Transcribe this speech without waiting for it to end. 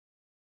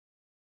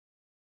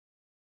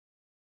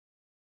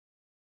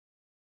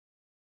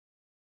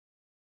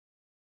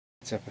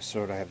tonight's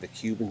episode, I have the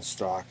Cuban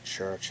stock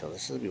Churchill.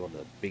 This is going to be one of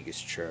the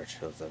biggest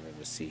Churchills I've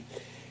ever seen.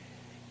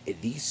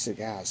 These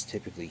cigars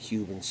typically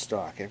Cuban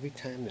stock. Every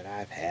time that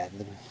I've had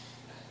them,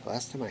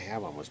 last time I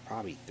had one was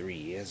probably 3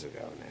 years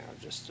ago now,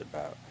 just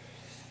about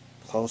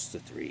close to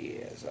 3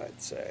 years,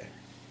 I'd say.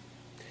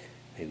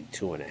 Maybe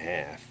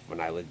 2.5. When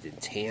I lived in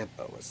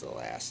Tampa was the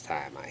last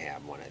time I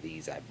had one of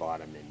these. I bought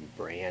them in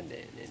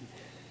Brandon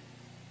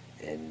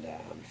and a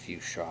few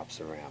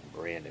shops around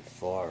Brandon,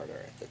 Florida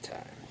at the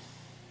time.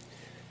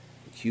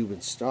 The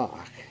Cuban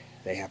stock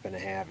they happen to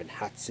have in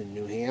Hudson,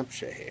 New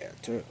Hampshire here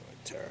too,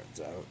 it turns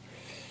out.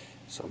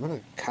 So I'm going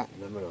to cut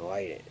and I'm going to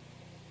light it.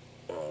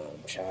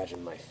 I'm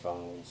charging my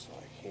phone so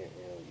I can't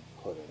really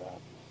put it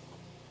up.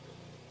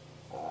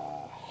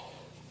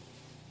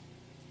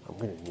 I'm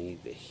going to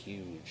need the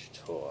huge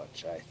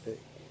torch, I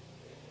think,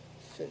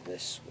 for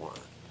this one.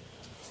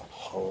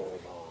 Hold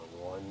on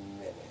 1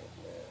 minute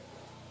now.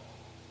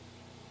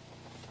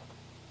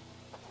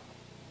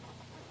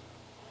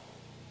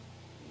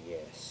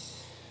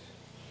 Yes.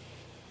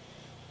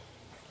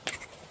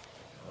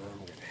 I'm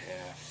going to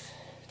have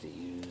to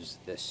use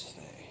this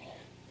thing.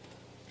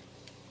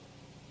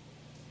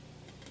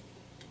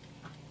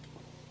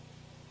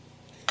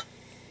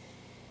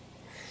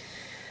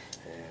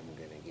 I'm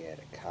going to get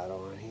a cut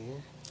on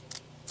here.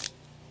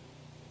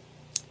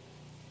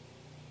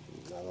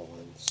 Another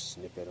one,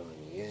 snip it on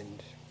the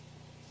end.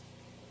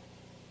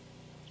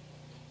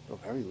 Oh,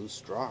 very loose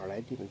straw, and I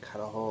didn't even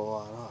cut a whole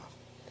lot off.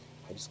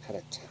 I just cut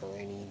a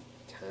tiny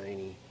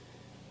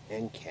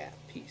end cap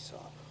piece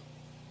off.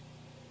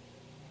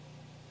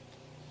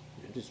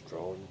 I'm just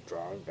drawing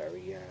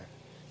very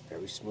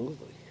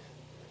smoothly.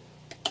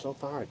 So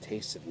far, it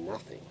tastes of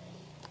nothing.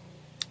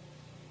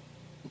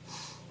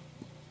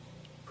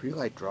 Pretty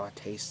light draw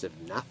taste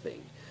of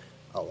nothing.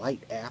 A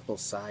light apple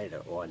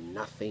cider or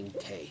nothing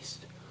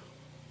taste.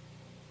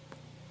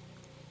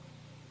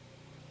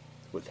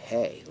 With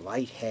hay,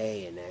 light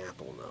hay and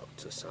apple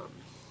notes or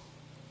something.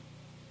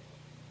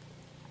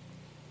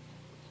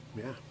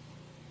 Yeah.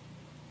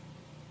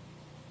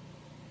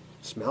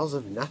 Smells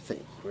of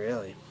nothing,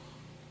 really.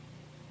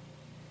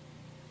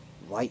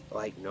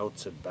 Light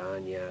notes of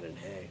barnyard and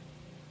hay.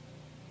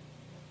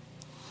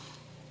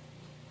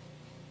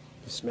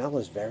 The smell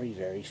is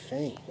very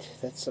faint.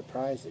 That's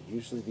surprising.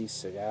 Usually these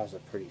cigars are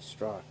pretty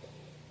strong.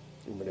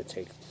 I'm going to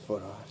take the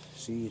foot off.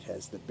 See, it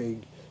has the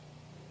big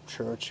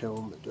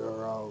Churchill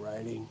Maduro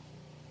writing.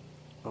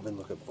 I've been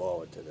looking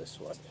forward to this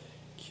one.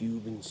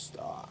 Cuban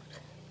stock.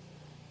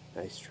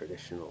 Nice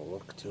traditional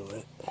look to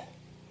it.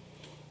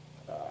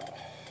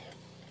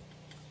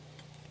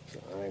 So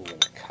I'm going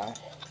to cut.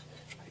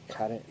 I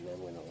cut it and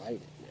I'm going to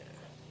light it now.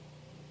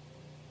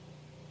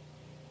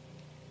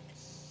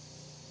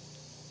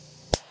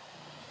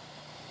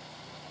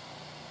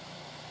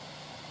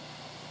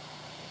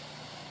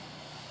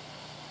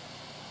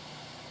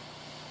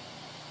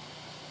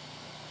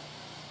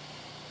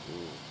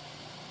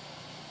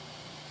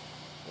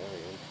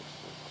 Very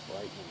interesting. It's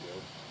light and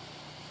good.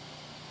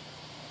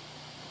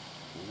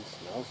 It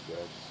smells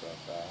good so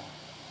far.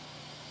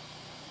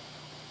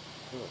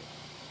 Not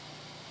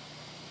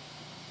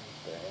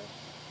bad.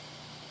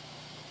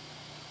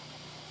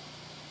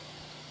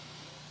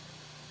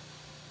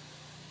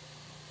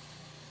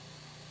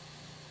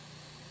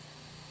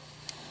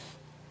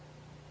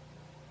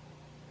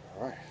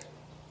 Alright.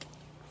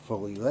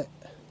 Fully lit.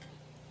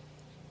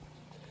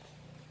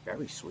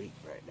 Very sweet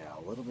right now.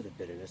 A little bit of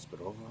bitterness,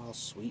 but overall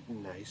sweet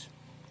and nice.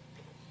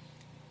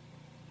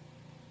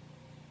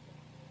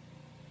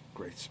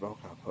 Great smoke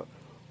output.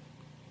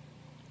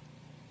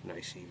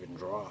 Nice even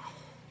draw.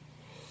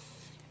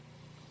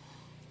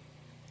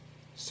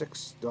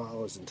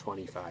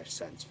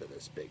 $6.25 for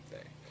this big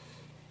thing.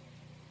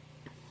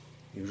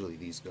 Usually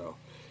these go.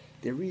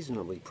 They're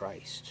reasonably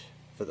priced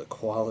for the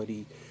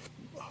quality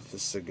of the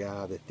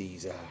cigar that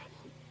these are.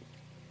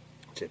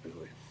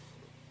 Typically.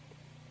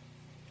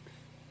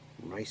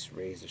 Nice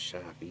razor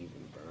sharp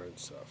even burn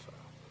so far.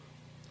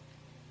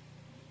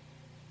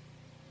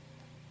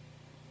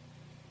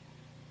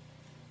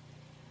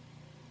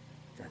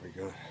 Very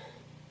good.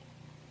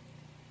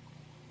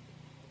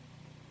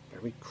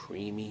 Very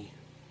creamy,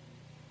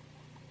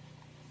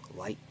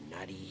 light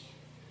nutty,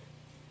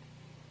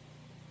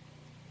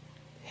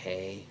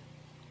 hay,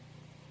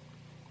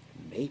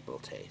 maple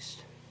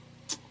taste.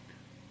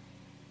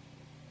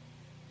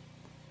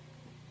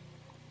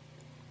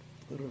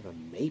 A little of a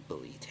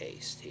mapley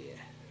taste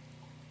here.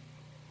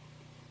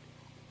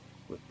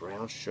 With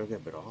brown sugar,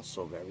 but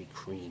also very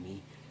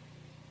creamy.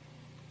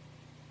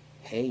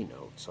 Hay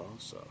notes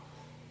also.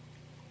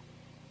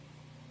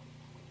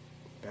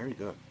 Very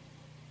good.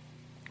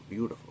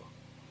 Beautiful.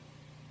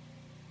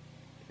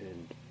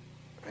 And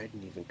I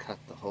didn't even cut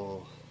the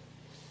whole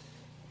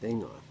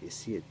thing off. You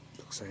see, it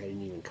looks like I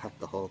didn't even cut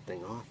the whole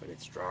thing off, and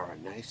it's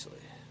drawing nicely.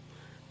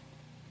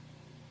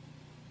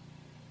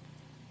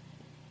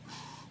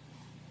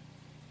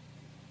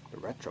 The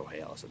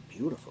retrohale has a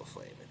beautiful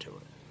flavor to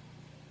it.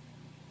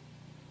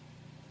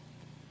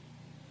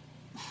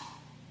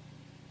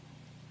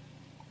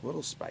 A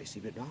little spicy,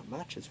 but not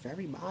much. It's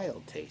very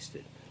mild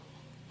tasted.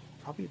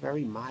 Probably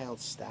very mild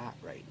start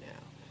right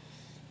now.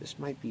 This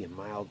might be a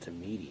mild to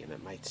medium.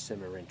 It might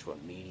simmer into a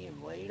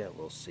medium later.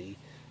 We'll see.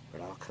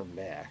 But I'll come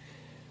back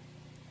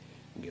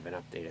and give an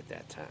update at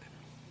that time.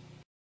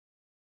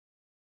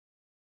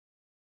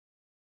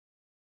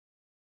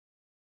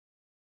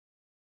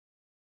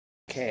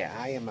 Okay,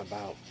 I am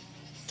about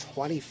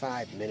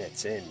 25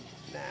 minutes in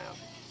now.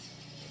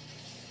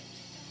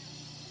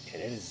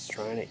 And it is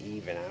trying to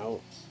even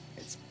out.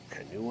 It's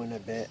canoeing a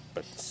bit,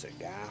 but the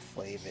cigar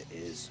flavor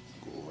is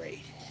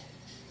great.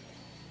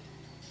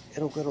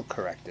 It'll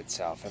correct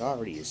itself. It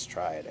already is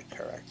trying to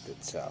correct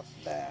itself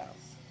now.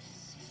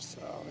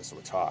 So as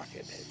we're talking,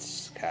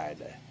 it's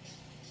kind of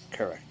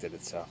corrected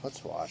itself.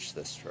 Let's watch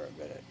this for a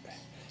minute.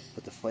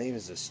 But the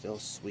flavors are still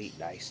sweet,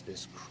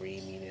 niceness,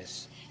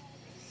 creaminess.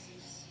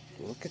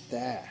 Look at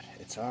that.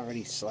 It's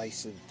already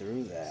slicing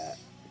through that.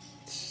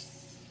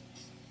 It's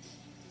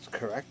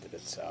corrected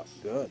itself.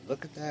 Good.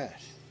 Look at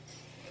that.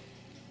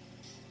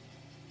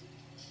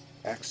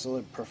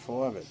 Excellent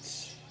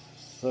performance.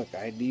 Look,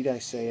 need I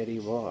say any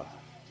more?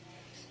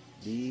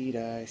 Need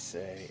I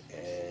say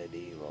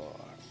any more?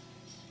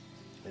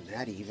 And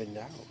that evened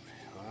out.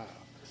 Wow.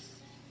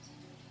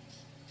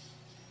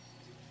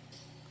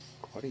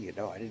 What do you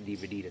know? I didn't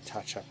even need to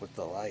touch up with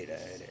the lighter,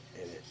 and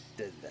it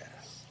did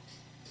that.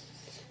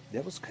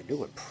 That was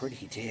canoeing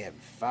pretty damn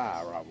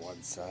far on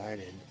one side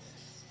and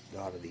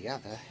not on the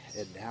other,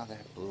 and now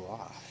that blew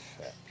off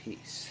that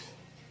piece.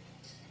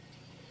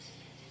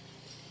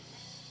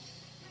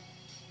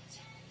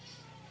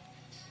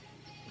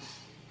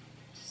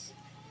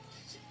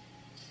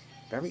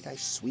 Very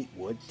nice sweet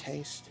wood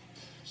taste.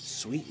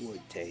 Sweet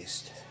wood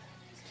taste.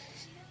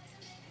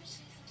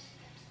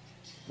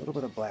 A little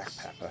bit of black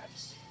pepper.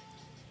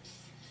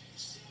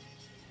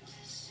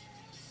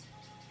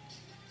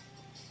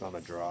 On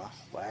a draw.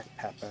 Black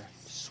pepper,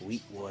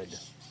 sweet wood,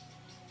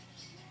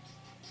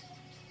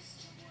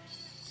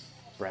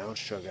 brown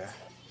sugar.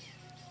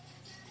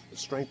 The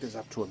strength is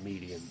up to a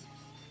medium.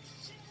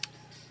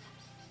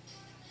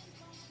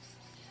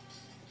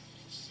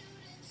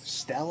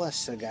 Stella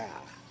cigar.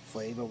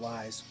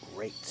 Flavor-wise,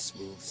 great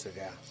smooth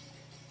cigar.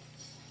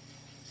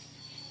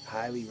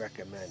 Highly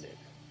recommended.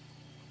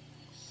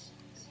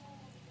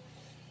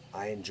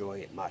 I enjoy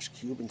it much.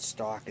 Cuban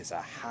stock is a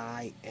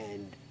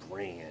high-end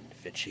brand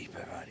for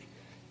cheaper money.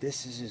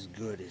 This is as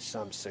good as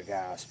some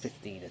cigars,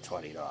 $15 to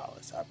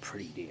 $20. I'm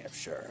pretty damn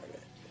sure of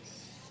it.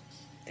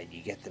 And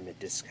you get them at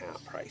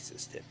discount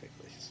prices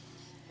typically.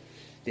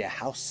 Their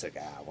house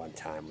cigar one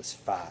time was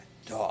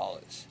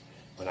 $5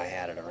 when I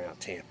had it around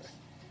Tampa.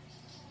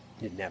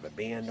 Didn't have a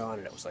band on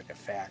it. It was like a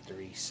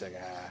factory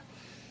cigar.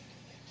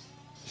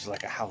 It was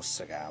like a house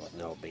cigar with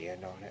no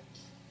band on it.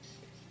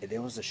 And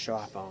there was a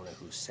shop owner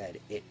who said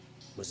it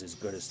was as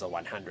good as the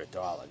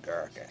 $100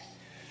 Gurkha.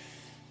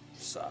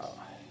 So,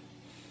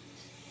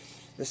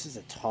 this is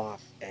a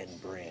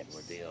top-end brand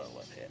we're dealing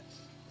with here.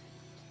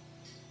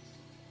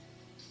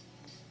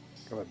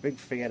 I'm a big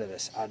fan of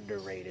this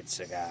underrated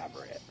cigar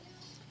brand.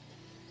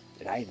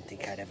 And I didn't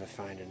think I'd ever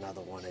find another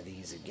one of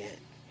these again.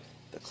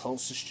 The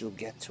closest you'll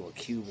get to a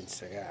Cuban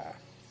cigar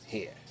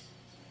here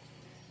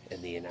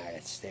in the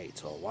United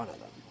States, or one of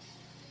them.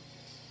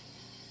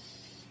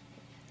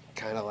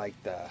 Kind of like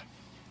the,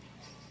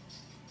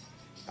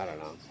 I don't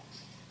know,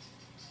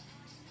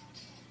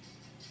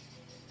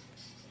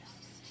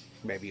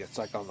 maybe it's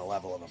like on the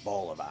level of a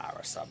Bolivar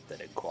or something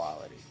in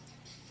quality,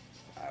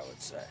 I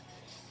would say.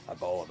 A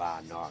Bolivar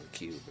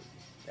non-Cuban,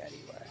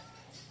 anyway.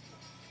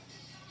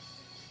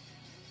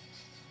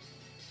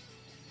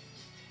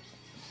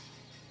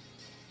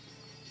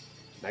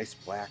 Nice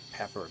black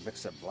pepper, a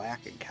mix of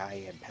black and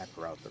cayenne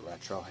pepper out the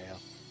retrohale.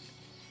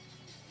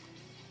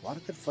 A lot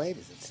of good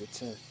flavors.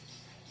 It's a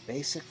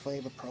basic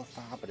flavor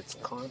profile, but it's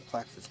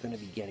complex. It's going to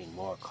be getting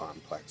more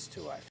complex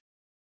too, I feel.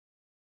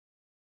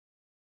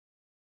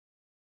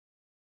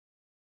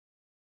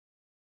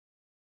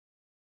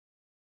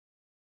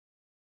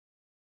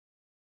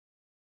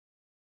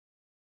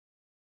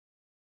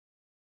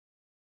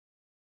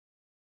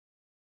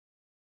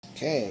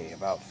 Okay,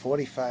 about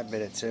 45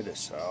 minutes in or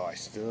so. I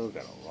still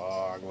got a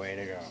long way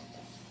to go.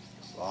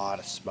 A lot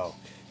of smoke.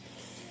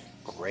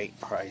 Great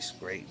price,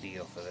 great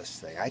deal for this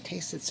thing. I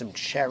tasted some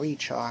cherry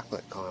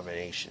chocolate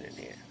combination in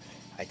here.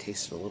 I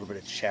tasted a little bit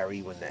of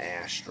cherry when the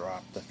ash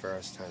dropped the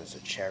first time. There's a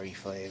cherry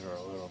flavor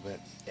a little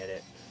bit in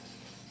it.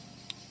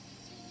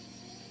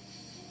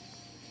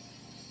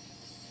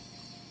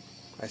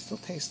 I still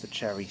taste the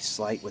cherry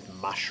slight with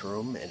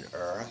mushroom and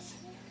earth,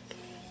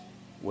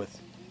 with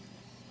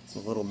a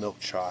little milk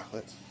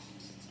chocolate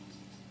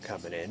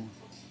coming in.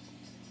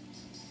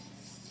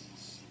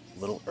 A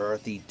little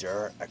earthy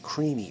dirt, a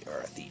creamy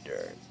earthy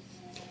dirt.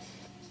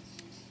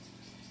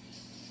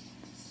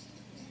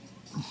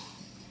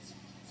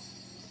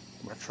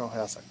 Retro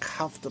has a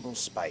comfortable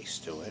spice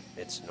to it.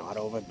 It's not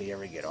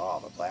overbearing at all.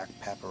 The black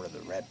pepper and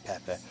the red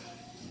pepper,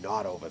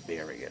 not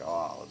overbearing at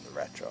all in the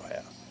retro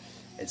hair.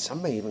 And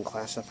some may even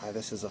classify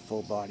this as a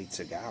full-bodied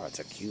cigar. It's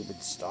a Cuban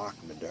stock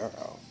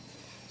Maduro.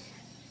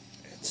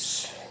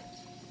 It's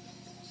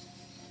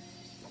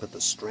but the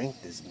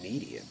strength is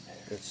medium.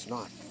 It's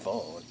not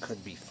full. It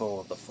could be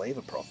full. The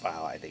flavor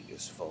profile, I think,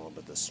 is full,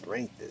 but the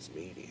strength is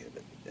medium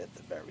at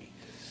the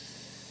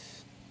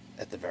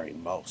very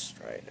most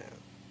right now.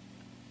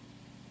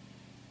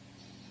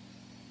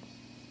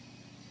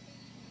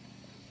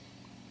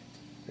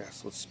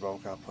 That's what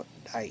smoke I'll put.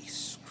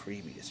 Nice,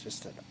 creamy. It's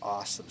just an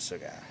awesome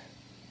cigar.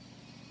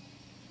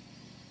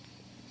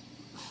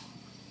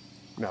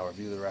 Now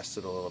review the rest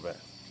of it a little bit.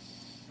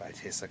 It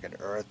tastes like an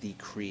earthy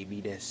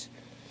creaminess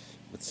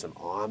with some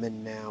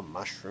almond now,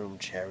 mushroom,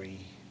 cherry,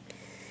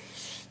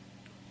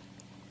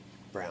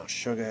 brown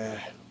sugar,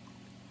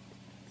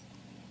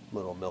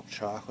 little milk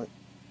chocolate.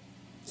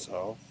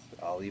 So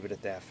I'll leave it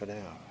at that for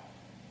now.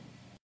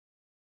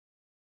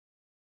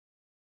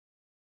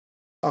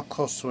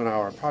 Close to an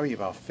hour, probably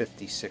about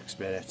 56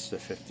 minutes to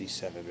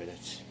 57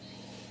 minutes.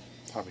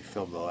 Probably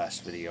filmed the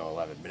last video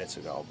 11 minutes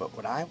ago, but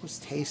what I was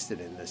tasting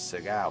in this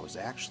cigar was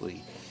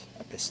actually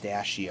a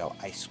pistachio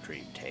ice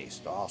cream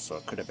taste. Also,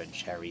 it could have been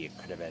cherry, it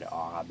could have been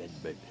almond,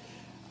 but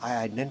I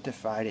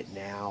identified it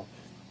now,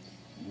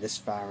 this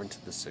far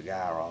into the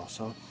cigar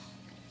also,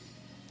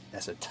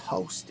 as a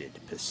toasted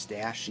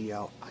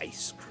pistachio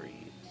ice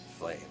cream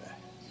flavor.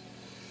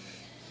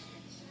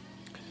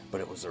 But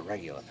it was a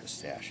regular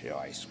pistachio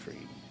ice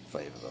cream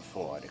flavor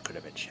before, and it could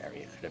have been cherry,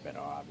 it could have been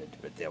almond,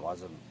 but there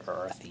was an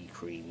earthy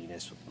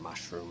creaminess with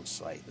mushrooms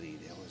slightly.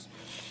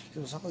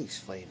 There was all these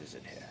flavors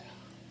in here.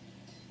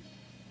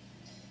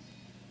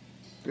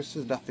 This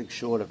is nothing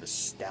short of a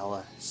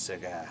stellar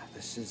cigar.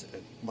 This is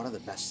one of the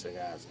best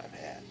cigars I've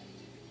had.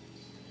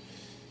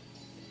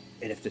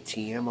 And if the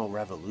Tiamo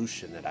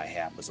Revolution that I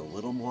had was a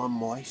little more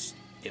moist,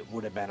 it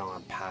would have been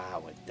on par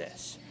with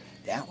this.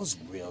 That was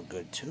real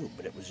good too,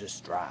 but it was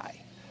just dry.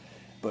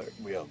 But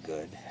real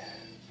good.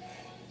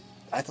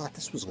 I thought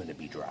this was going to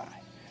be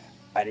dry.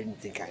 I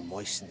didn't think I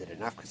moistened it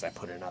enough because I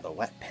put another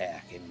wet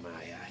pack in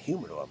my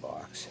humidor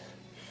box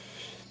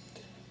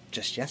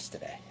just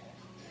yesterday.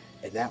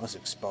 And that was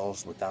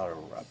exposed without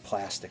a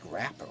plastic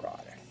wrapper on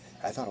it.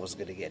 I thought it was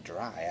going to get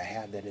dry. I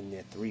had that in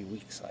there 3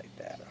 weeks like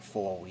that, or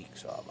 4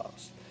 weeks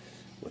almost,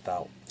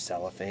 without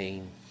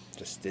cellophane,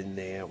 just in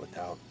there,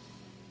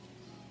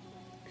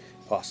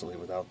 possibly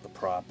without the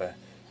proper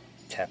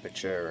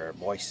temperature or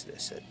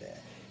moistness in there.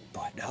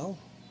 But no,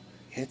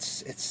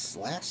 it's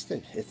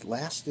lasted. It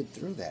lasted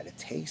through that. It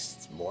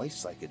tastes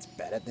moist, like it's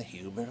better than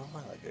humidor,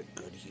 like a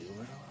good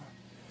humidor.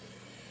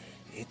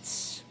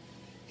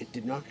 It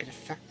did not get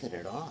affected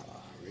at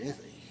all,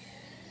 really.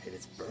 And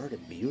it's burning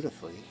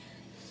beautifully.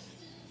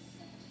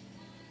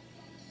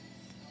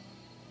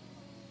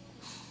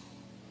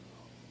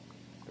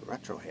 The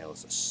retrohale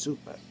is a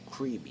super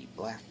creamy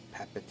black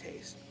pepper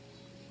taste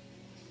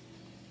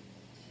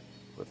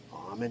with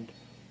almond.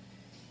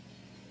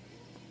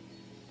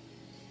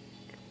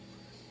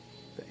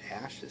 The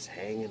ash is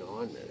hanging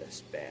on to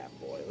this bad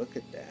boy. Look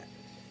at that.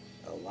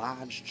 A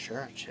large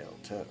Churchill,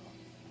 too.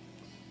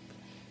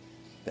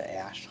 The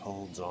ash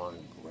holds on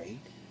great.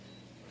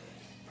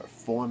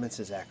 Performance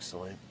is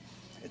excellent.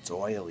 It's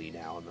oily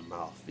now in the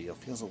mouthfeel.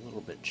 Feels a little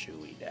bit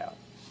chewy now.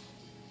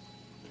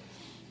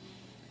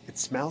 It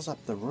smells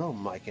up the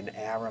room like an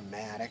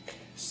aromatic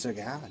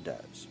cigar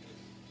does.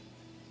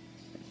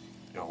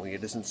 Only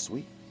it isn't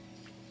sweet.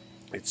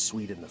 It's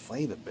sweet in the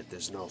flavor, but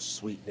there's no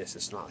sweetness.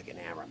 It's not like an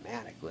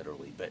aromatic,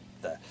 literally, but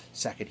the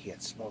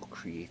secondhand smoke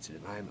creates an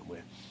environment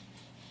where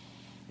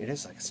it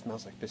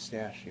smells like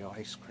pistachio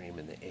ice cream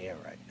in the air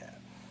right now.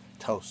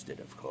 Toasted,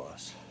 of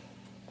course,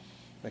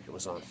 like it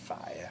was on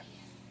fire.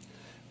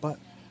 But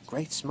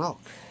great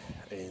smoke,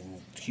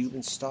 and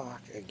Cuban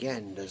stock,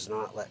 again, does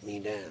not let me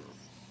down.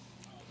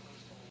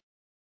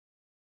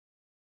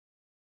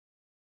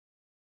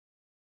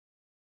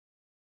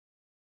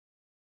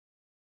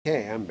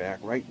 Okay, I'm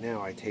back. Right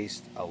now I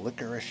taste a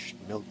licorice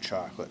milk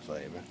chocolate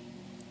flavor.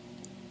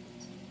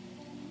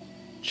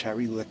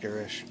 Cherry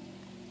licorice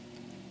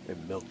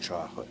and milk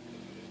chocolate.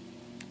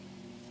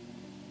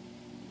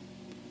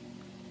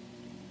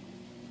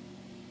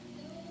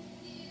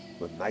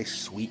 With nice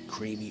sweet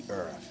creamy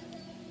earth.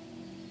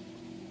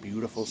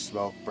 Beautiful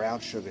smoke. Brown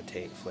sugar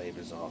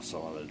flavors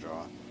also on the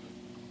draw.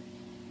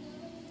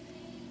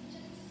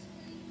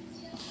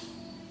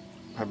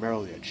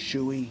 Primarily a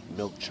chewy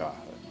milk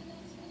chocolate.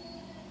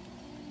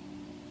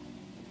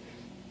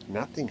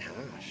 Nothing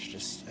harsh,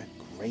 just a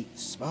great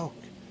smoke.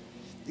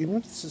 Even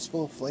if this is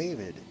full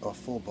flavored or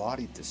full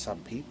bodied to some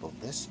people,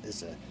 this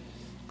is a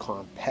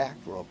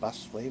compact,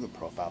 robust flavor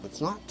profile. But it's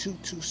not too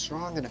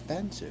strong and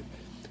offensive.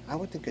 I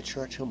would think a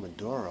Churchill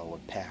Maduro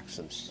would pack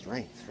some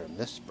strength from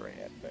this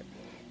brand, but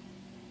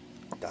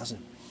it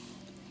doesn't.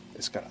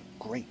 It's got a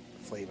great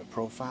flavor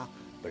profile,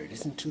 but it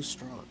isn't too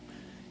strong.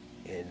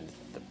 And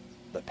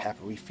the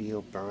peppery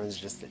feel burns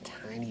just a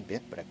tiny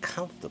bit, but a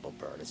comfortable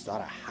burn. It's not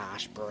a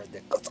harsh burn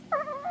that goes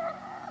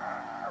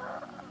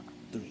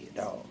through your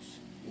nose.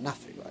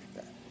 Nothing like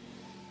that.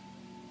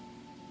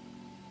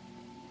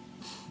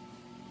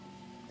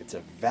 It's a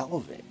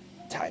velvet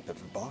type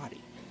of a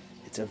body.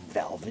 It's a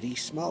velvety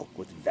smoke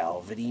with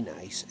velvety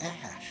nice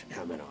ash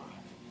coming off.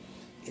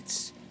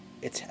 It's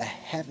a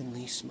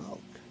heavenly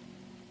smoke.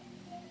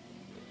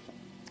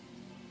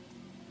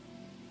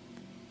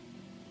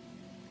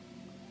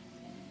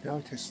 Now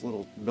it tastes a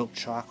little milk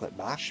chocolate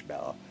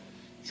marshmallow,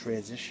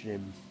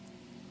 transitioning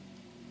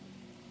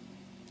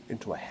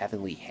into a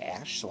heavenly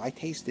hash. So I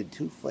tasted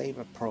two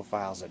flavor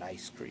profiles in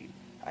ice cream.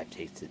 I've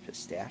tasted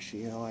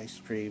pistachio ice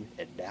cream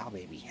and now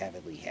maybe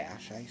heavenly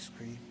hash ice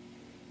cream.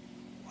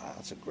 Wow,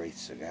 that's a great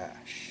cigar.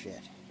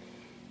 Shit.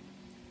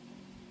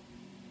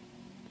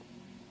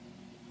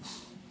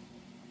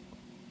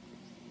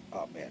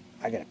 Oh man,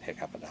 I gotta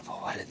pick up another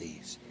one of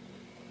these.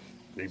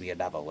 Maybe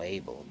another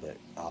label, but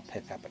I'll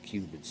pick up a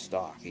Cuban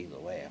stock either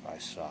way if I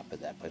stop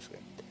at that place.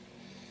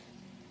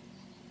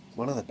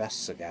 One of the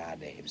best cigar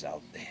names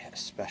out there,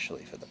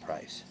 especially for the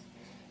price.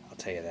 I'll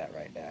tell you that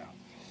right now.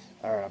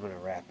 Alright, I'm going to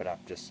wrap it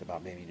up just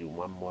about, maybe do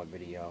one more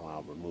video.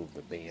 I'll remove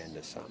the band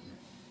or something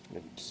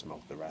and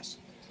smoke the rest.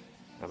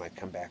 I might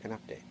come back and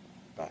update.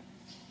 But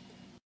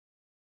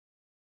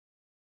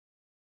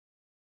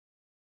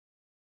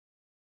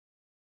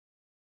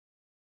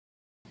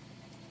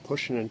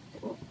pushing an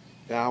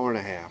hour and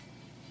a half.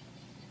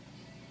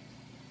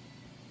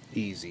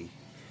 Easy.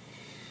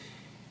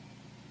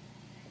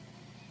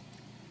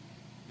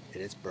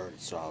 And it's burned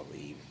solidly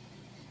even.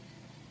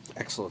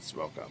 Excellent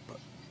smoke output.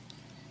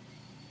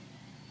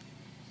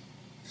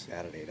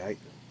 Saturday night,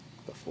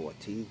 the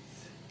 14th.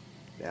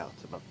 Now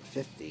it's about the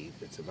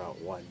 15th. It's about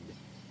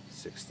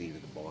 1:16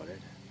 in the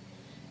morning.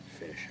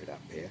 Finish it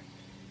up here.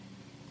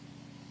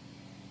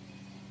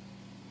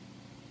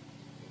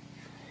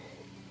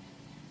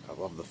 I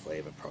love the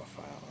flavor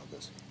profile of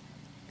this.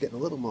 Getting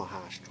a little more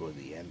harsh toward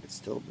the end, but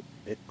still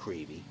a bit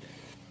creamy.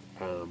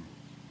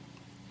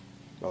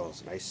 Oh,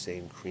 it's a nice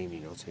same creamy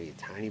notes. Maybe a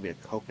tiny bit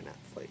of coconut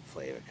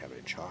flavor coming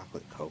in.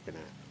 Chocolate,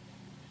 coconut.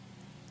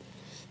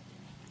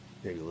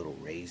 Maybe a little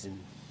raisin.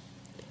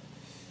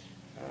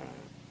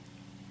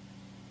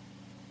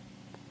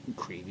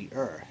 Creamy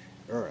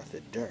earth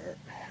and dirt.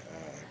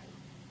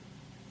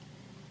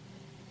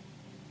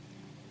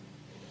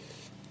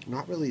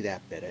 Not really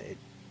that bitter. It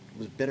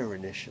was bitter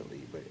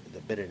initially, but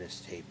the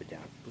bitterness tapered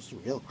down. It was a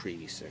real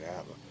creamy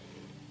cigar.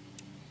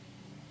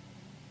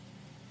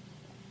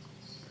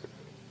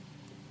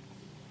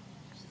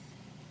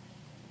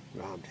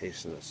 Now I'm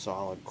tasting a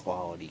solid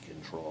quality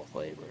control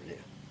flavor in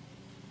here.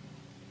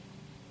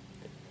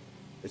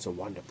 It's a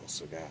wonderful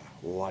cigar.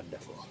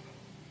 Wonderful.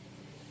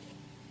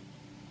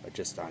 But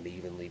just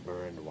unevenly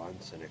burned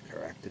once and it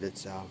corrected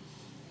itself.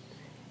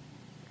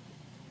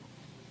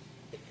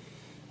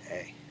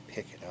 Hey,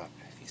 pick it up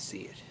if you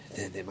see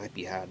it. They might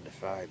be hard to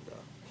find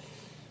though.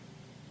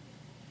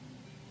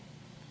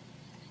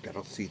 I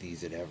don't see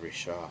these at every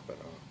shop at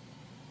all.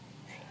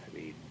 I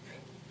mean,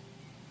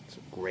 it's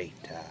a great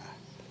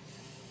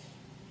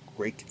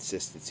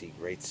consistency,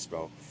 great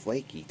smoke.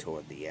 Flaky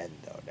toward the end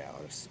though now.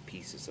 There's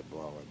pieces are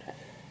blowing.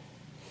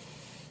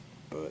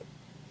 But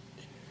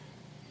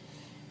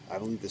I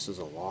believe this is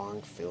a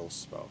long fill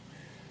smoke.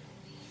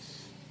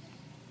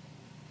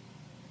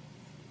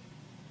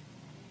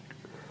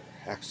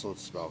 Excellent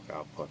smoke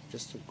output.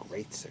 Just a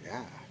great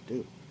cigar,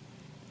 dude.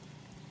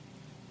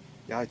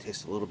 Now I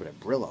taste a little bit of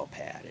Brillo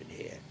pad in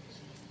here.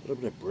 A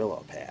little bit of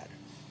Brillo pad.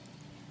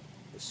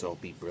 The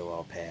soapy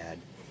Brillo pad.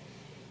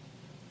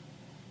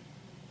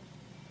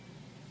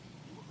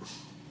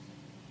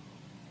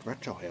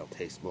 Retrohale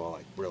tastes more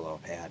like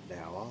Brillo pad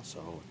now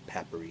also.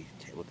 Peppery,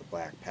 with the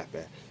black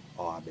pepper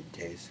almond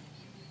taste.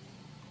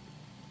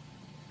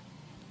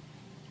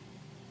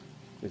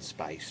 And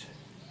spice.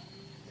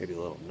 Maybe a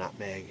little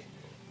nutmeg.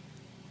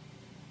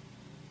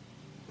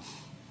 A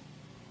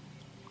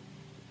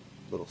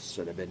little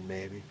cinnamon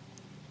maybe.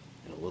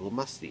 And a little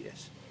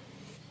mustiness.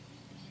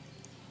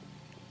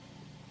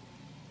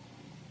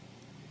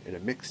 And a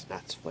mixed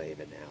nuts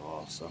flavor now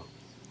also.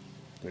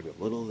 Maybe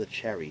a little of the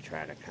cherry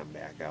trying to come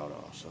back out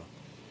also.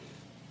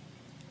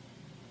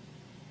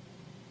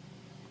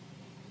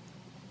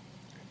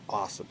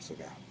 Awesome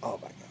cigar. Oh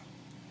my god.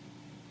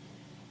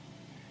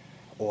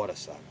 Order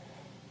some.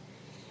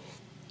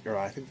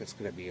 Alright, I think that's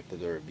going to be it for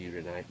the review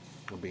tonight.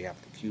 On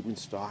behalf of the Cuban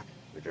stock,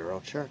 Maduro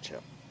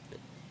Churchill.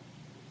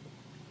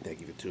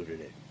 Thank you for tuning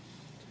in.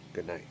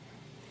 Good night.